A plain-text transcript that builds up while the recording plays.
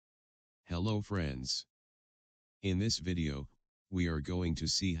Hello friends. In this video, we are going to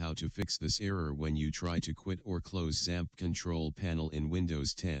see how to fix this error when you try to quit or close XAMPP control panel in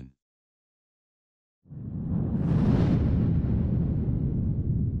Windows 10.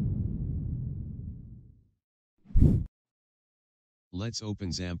 Let's open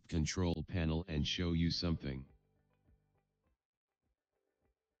XAMPP control panel and show you something.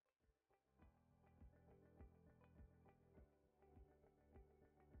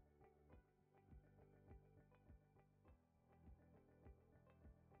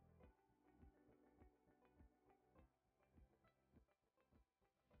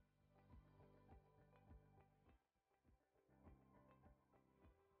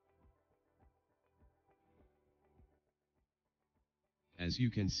 As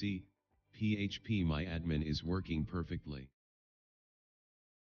you can see, xampp-control.ini is working perfectly.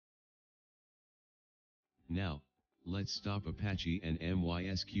 Now, let's stop Apache and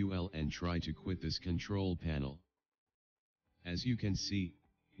MySQL and try to quit this control panel. As you can see,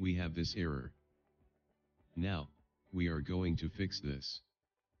 we have this error. Now, we are going to fix this.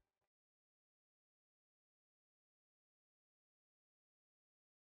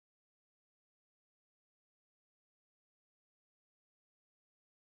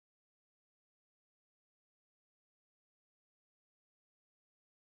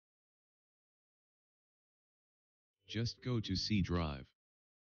 Just go to C drive.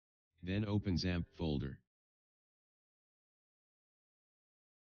 Then open XAMPP folder.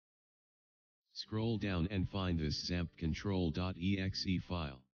 Scroll down and find this xampp-control.exe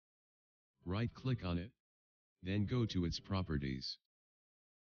file. Right-click on it. Then go to its properties.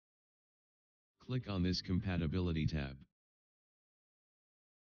 Click on this compatibility tab.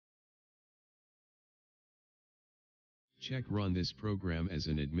 Check run this program as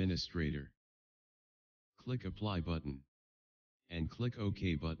an administrator. Click apply button. And click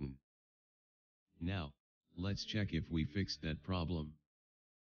OK button. Now, let's check if we fixed that problem.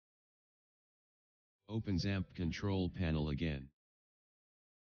 Open XAMPP control panel again.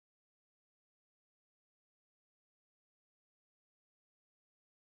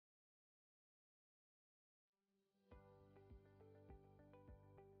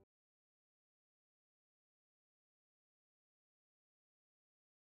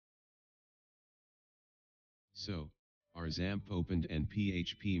 So, our XAMPP opened and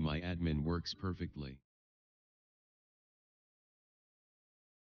xampp-control.ini works perfectly.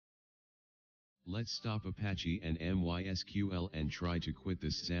 Let's stop Apache and MySQL and try to quit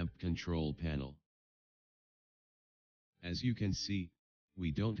this XAMPP control panel. As you can see, we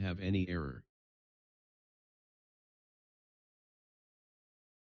don't have any error.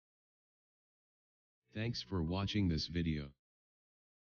 Thanks for watching this video.